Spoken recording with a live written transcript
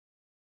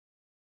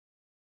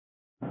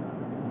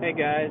Hey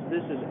guys,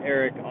 this is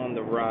Eric on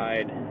the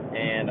ride,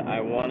 and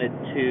I wanted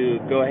to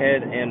go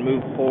ahead and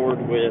move forward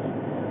with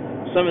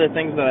some of the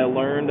things that I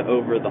learned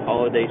over the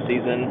holiday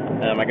season.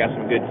 I got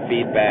some good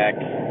feedback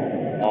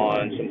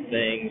on some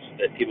things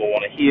that people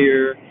want to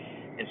hear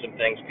and some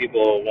things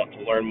people want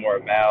to learn more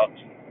about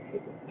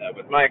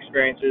with my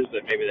experiences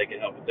that maybe they can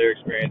help with their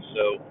experience.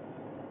 So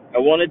I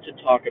wanted to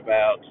talk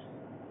about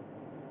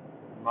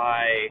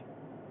my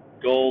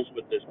goals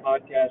with this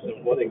podcast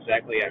and what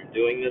exactly I'm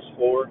doing this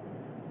for.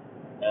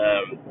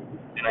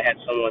 And I had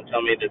someone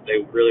tell me that they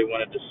really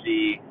wanted to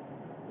see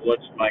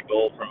what's my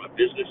goal from a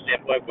business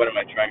standpoint, what am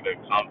I trying to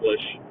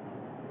accomplish,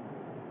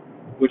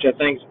 which I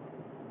think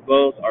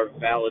both are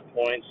valid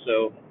points.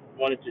 So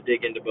wanted to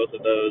dig into both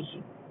of those.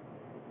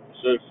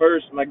 So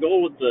first, my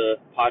goal with the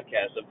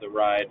podcast of The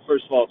Ride,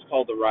 first of all, it's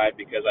called The Ride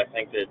because I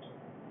think that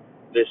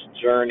this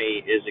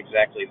journey is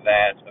exactly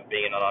that of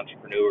being an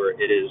entrepreneur.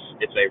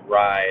 It's a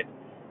ride.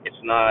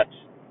 It's not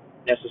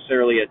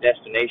necessarily a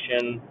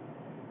destination.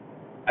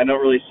 I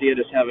don't really see it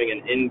as having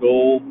an end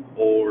goal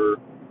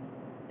or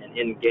an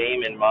end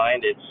game in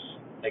mind. It's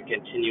a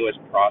continuous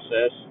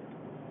process.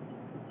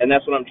 And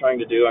that's what I'm trying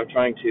to do. I'm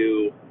trying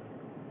to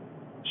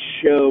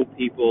show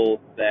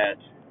people that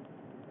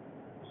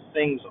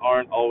things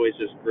aren't always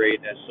as great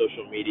as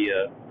social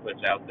media puts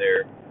out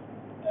there.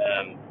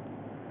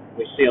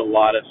 We see a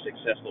lot of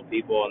successful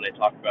people and they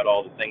talk about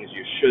all the things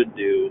you should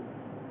do,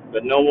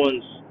 but no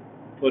one's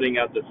putting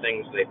out the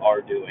things they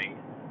are doing,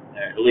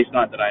 at least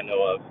not that I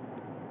know of.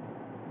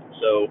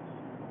 So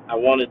I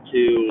wanted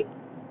to,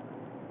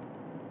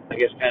 I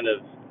guess, kind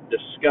of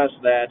discuss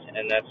that,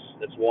 and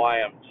that's why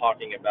I'm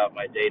talking about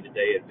my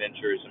day-to-day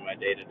adventures and my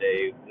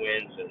day-to-day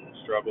wins and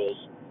struggles,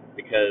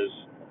 because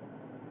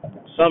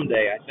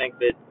someday I think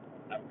that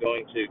I'm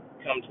going to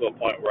come to a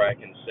point where I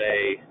can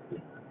say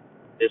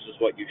this is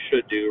what you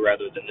should do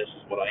rather than this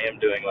is what I am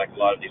doing like a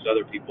lot of these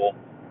other people.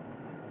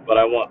 But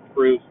I want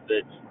proof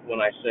that when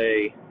I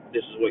say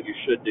this is what you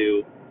should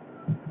do,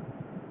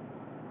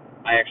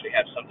 I actually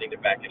have something to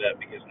back it up,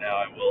 because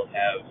now I will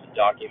have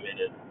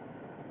documented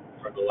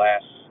for the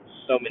last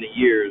so many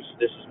years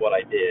this is what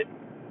I did.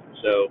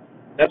 So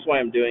that's why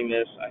I'm doing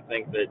this. I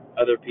think that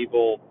other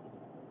people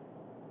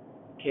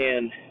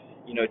can,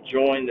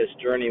 join this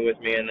journey with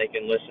me, and they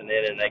can listen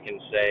in and they can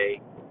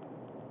say,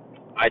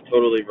 I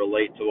totally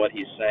relate to what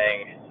he's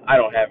saying. I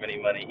don't have any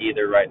money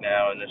either right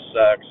now and this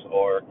sucks,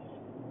 or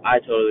I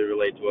totally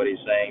relate to what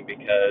he's saying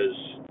because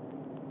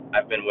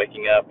I've been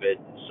waking up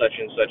at such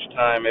and such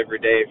time every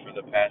day for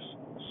the past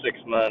 6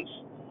 months.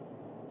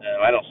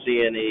 I don't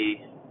see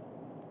any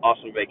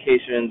awesome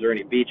vacations or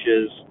any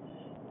beaches.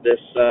 This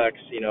sucks.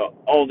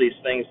 All these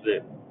things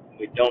that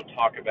we don't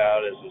talk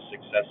about as a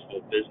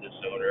successful business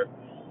owner,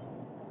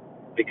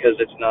 because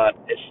it's not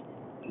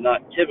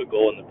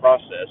typical in the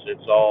process.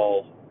 It's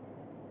all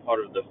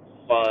part of the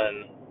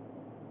fun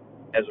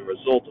as a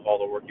result of all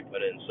the work you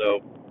put in.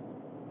 So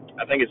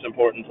I think it's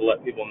important to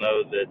let people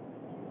know that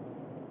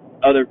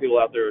other people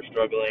out there are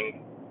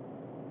struggling.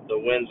 The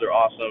wins are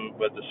awesome,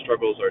 but the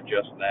struggles are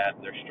just that.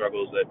 They're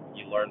struggles that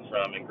you learn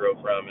from and grow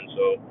from. And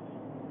so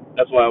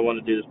that's why I want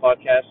to do this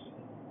podcast.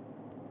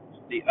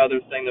 The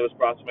other thing that was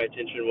brought to my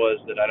attention was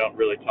that I don't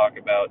really talk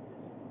about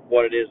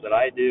what it is that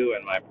I do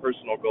and my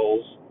personal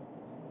goals.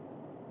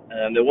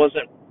 And it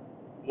wasn't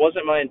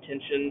my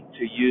intention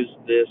to use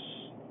this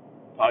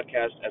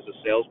podcast as a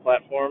sales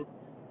platform,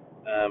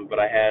 but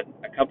I had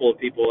a couple of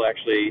people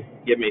actually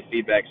give me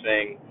feedback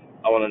saying,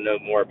 I want to know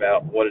more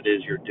about what it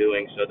is you're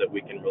doing so that we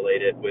can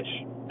relate it, which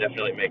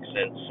definitely makes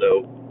sense.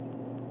 So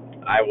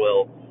I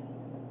will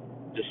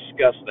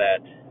discuss that.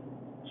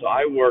 So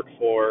I work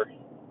for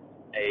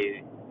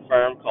a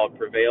firm called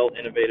Prevail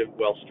Innovative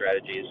Wealth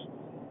Strategies,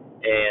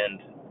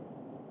 and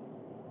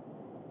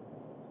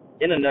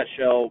in a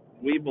nutshell,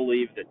 we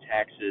believe that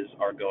taxes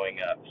are going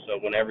up. So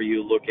whenever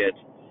you look at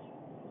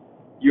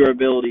your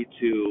ability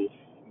to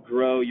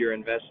grow your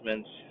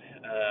investments,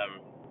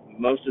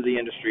 most of the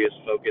industry is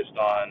focused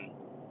on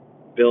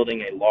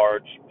building a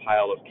large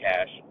pile of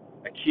cash,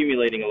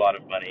 accumulating a lot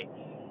of money,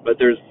 but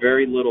there's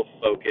very little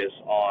focus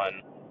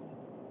on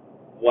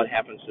what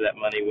happens to that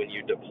money when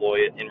you deploy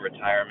it in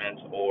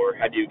retirement, or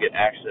how do you get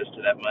access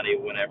to that money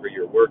whenever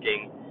you're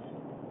working.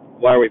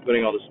 Why are we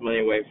putting all this money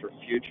away for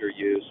future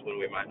use when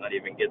we might not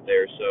even get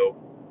there? So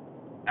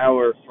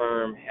our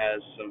firm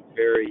has some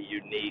very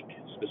unique,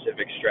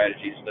 specific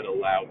strategies that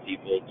allow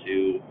people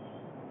to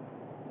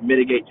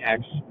mitigate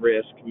tax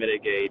risk,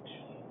 mitigate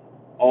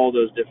all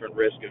those different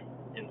risks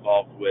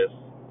involved with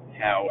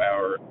how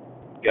our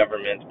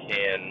government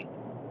can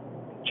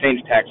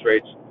change tax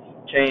rates,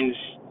 change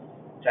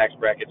tax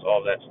brackets,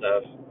 all that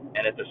stuff.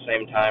 And at the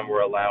same time,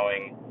 we're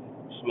allowing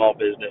small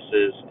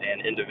businesses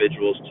and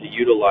individuals to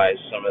utilize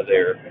some of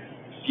their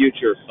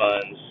future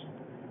funds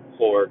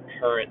for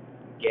current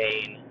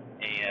gain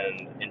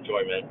and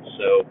enjoyment.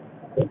 So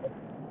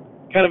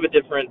kind of a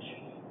different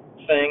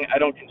thing. I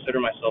don't consider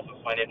myself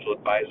a financial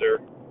advisor.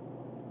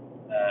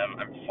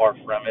 I'm far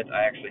from it.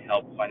 I actually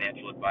help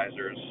financial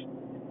advisors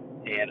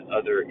and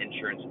other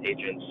insurance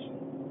agents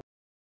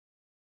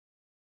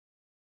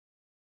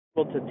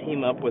able to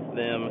team up with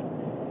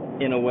them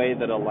in a way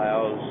that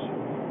allows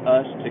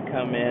us to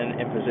come in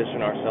and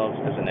position ourselves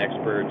as an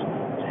expert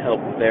to help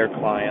their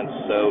clients.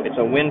 So it's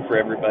a win for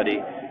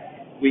everybody.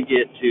 We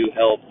get to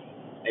help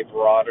a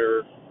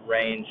broader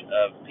range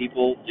of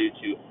people due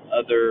to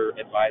other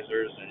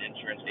advisors and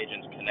insurance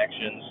agents'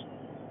 connections,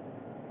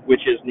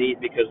 which is neat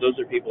because those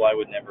are people I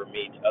would never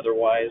meet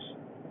otherwise.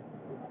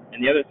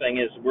 And the other thing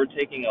is we're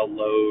taking a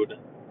load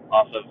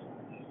off of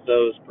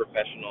those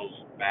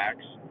professionals'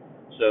 backs.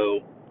 So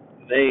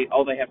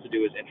all they have to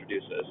do is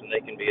introduce us, and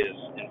they can be as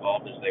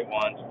involved as they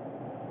want.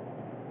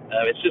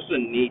 It's just a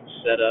neat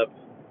setup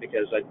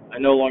because I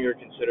no longer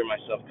consider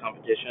myself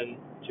competition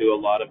to a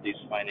lot of these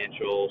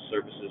financial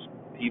services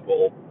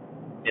people.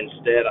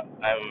 Instead,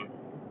 I'm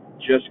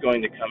just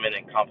going to come in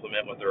and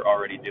complement what they're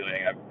already doing.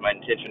 My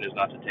intention is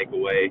not to take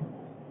away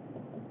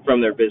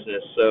from their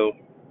business. So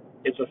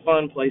it's a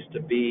fun place to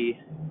be,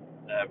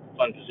 a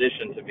fun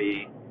position to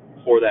be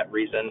for that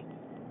reason.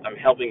 I'm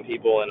helping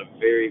people in a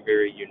very,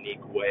 very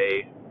unique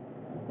way.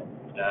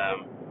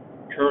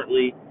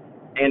 Currently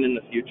and in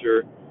the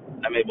future,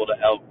 I'm able to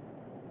help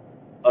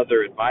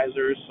other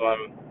advisors. So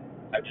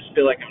I just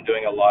feel like I'm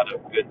doing a lot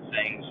of good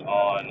things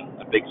on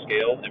a big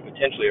scale and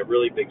potentially a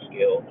really big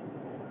scale,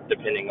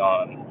 depending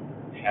on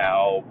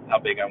how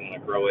big I want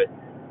to grow it.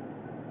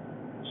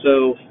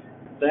 So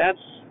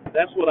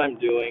that's what I'm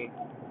doing.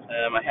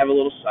 I have a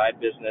little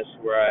side business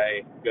where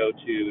I go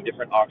to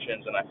different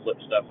auctions and I flip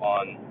stuff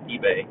on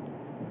eBay.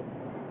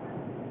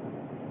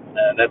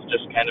 That's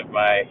just kind of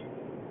my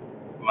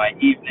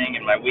evening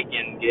and my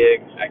weekend gig.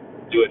 I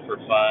do it for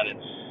fun.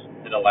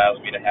 It allows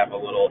me to have a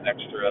little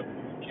extra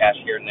cash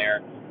here and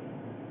there,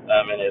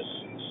 and has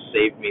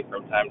saved me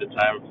from time to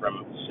time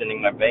from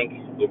sending my bank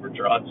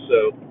overdrawn.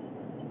 So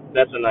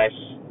that's a nice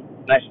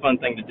fun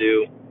thing to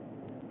do.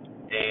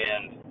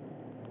 And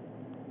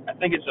I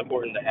think it's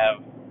important to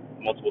have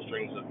multiple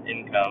streams of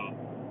income,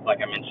 like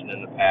I mentioned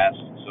in the past,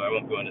 so I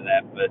won't go into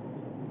that, but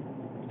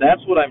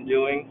that's what I'm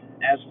doing.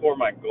 As for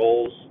my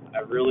goals, I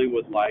really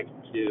would like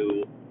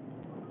to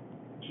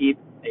keep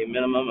a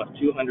minimum of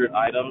 200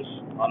 items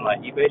on my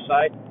eBay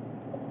site.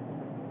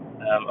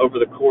 Over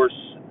the course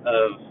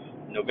of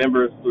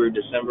November through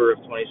December of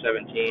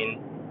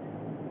 2017,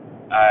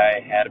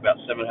 I had about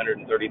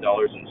 $730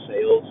 in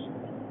sales,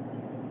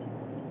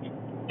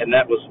 and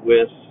that was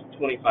with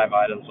 25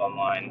 items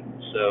online.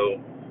 So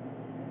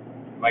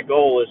my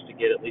goal is to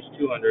get at least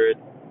 200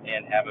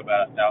 and have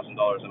about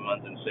 $1,000 a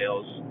month in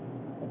sales.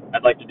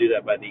 I'd like to do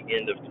that by the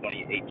end of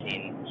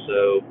 2018.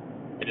 So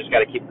I just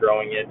got to keep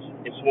growing it.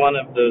 It's one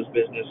of those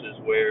businesses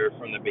where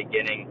from the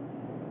beginning,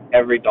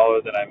 every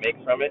dollar that I make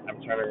from it,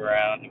 I'm turning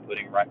around and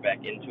putting right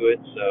back into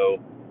it. So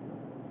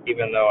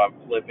even though I'm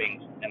flipping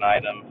an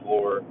item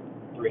for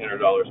 $300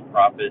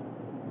 profit,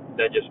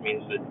 that just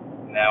means that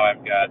now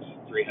I've got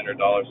 $300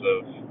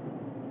 of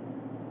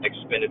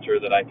expenditure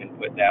that I can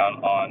put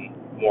down on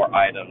more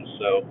items.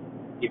 So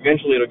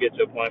eventually it'll get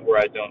to a point where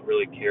I don't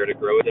really care to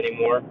grow it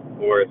anymore,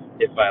 or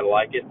if I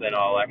like it, then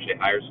I'll actually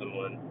hire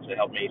someone to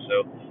help me.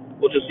 So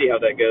we'll just see how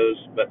that goes,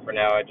 but for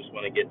now I just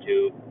want to get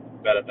to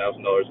about $1,000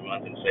 a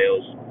month in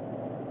sales.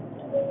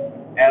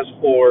 As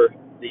for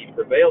the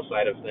Prevail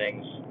side of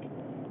things,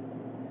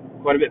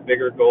 quite a bit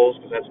bigger goals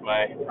because that's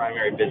my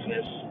primary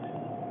business.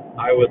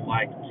 I would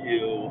like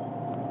to,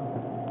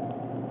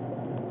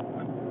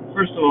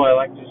 first of all, I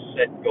like to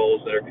set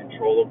goals that are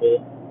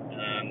controllable.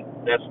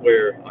 That's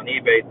where on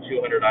eBay,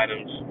 200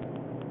 items,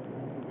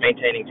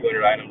 maintaining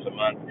 200 items a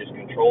month is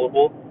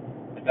controllable.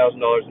 $1,000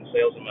 in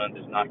sales a month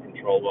is not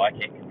controllable. I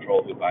can't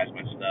control who buys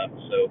my stuff,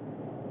 so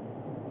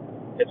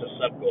it's a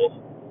sub goal.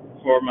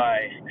 For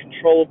my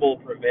controllable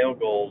Prevail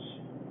goals,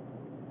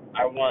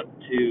 I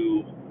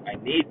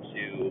need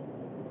to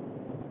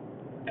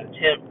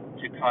attempt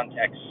to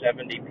contact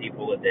 70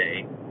 people a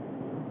day.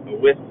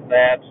 With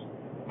that,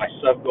 my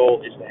sub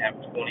goal is to have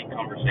 20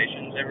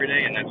 conversations every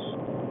day, and that's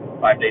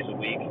 5 days a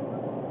week.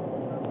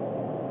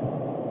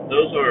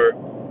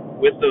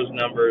 With those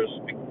numbers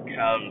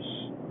becomes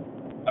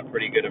a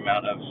pretty good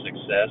amount of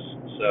success.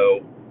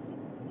 So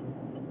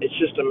it's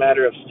just a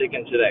matter of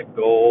sticking to that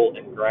goal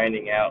and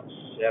grinding out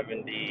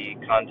 70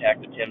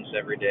 contact attempts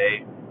every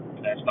day.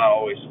 That's not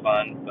always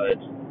fun,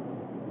 but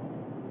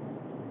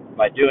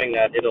by doing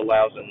that, it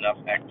allows enough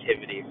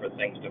activity for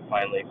things to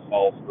finally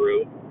fall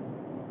through.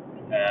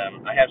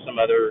 I have some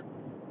other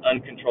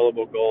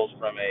uncontrollable goals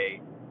from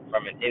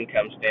an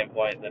income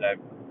standpoint that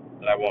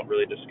I won't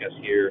really discuss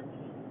here.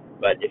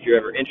 But if you're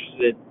ever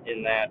interested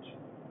in that,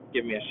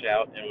 give me a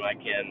shout and I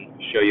can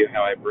show you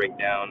how I break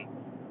down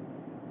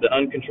the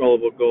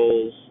uncontrollable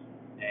goals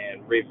and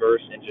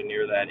reverse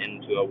engineer that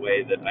into a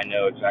way that I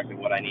know exactly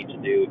what I need to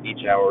do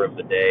each hour of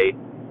the day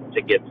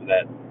to get to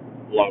that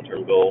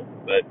long-term goal.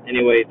 But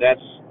anyway,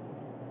 that's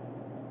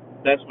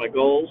my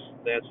goals.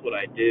 That's what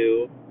I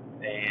do,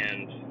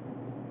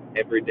 and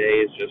every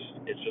day is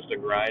just a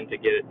grind to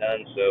get it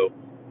done. So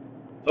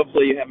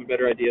hopefully you have a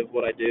better idea of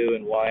what I do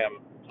and why I'm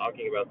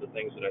talking about the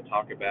things that I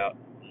talk about,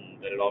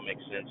 that it all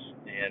makes sense.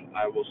 And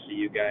I will see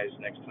you guys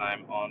next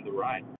time on The Ride.